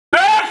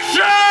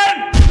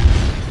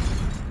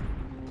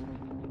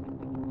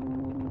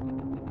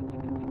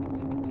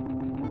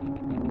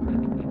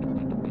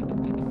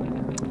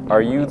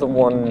Are you the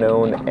one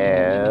known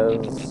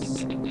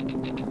as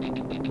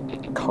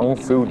Kung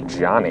Fu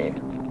Jonny?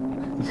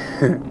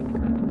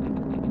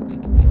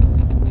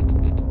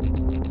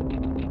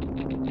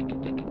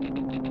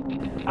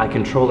 I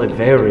control a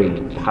very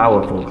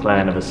powerful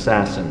clan of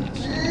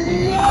assassins.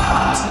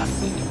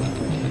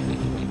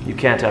 You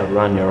can't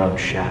outrun your own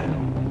shadow.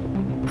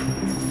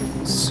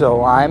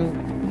 So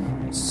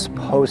I'm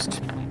supposed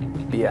to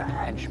be a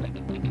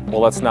henchman?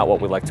 Well, that's not what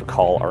we like to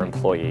call our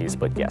employees,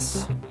 but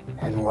yes.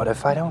 And what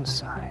if I don't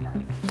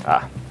sign?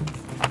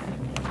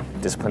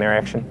 Disciplinary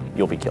action,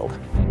 you'll be killed.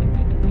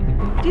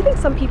 Do you think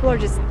some people are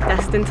just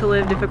destined to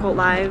live difficult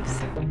lives?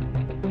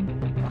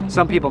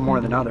 Some people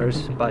more than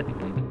others, but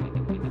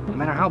no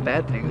matter how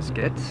bad things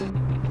get,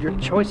 your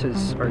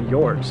choices are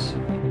yours.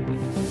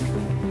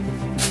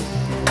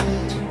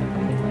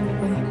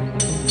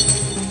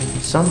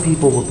 Some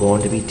people were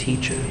born to be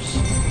teachers,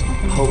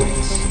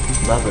 poets,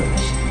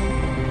 lovers.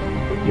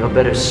 You're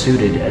better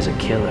suited as a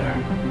killer.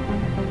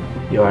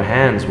 Your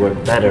hands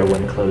work better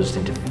when closed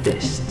into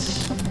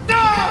fists.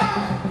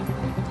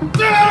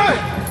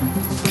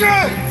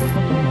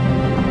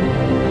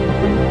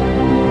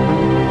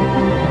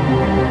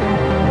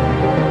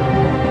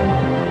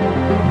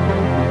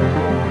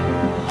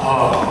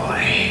 Oh, I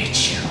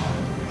hate you.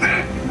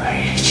 I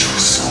hate you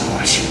so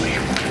much you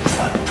make my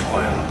blood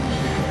boil.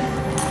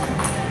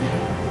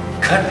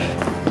 Cut me.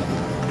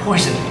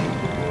 Poison me.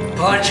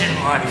 Punch in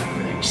my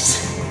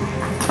face.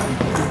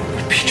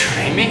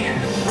 Betray me?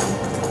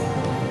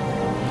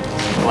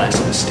 The last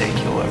mistake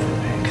you'll ever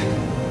make.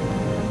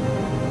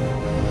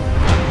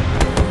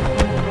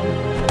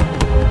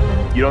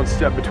 You don't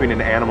step between an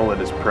animal and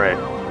his prey.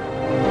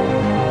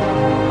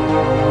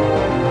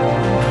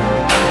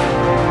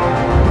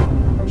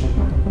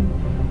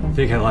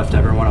 Think I left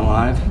everyone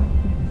alive?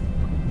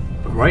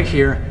 But right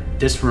here,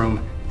 this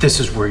room, this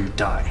is where you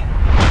die.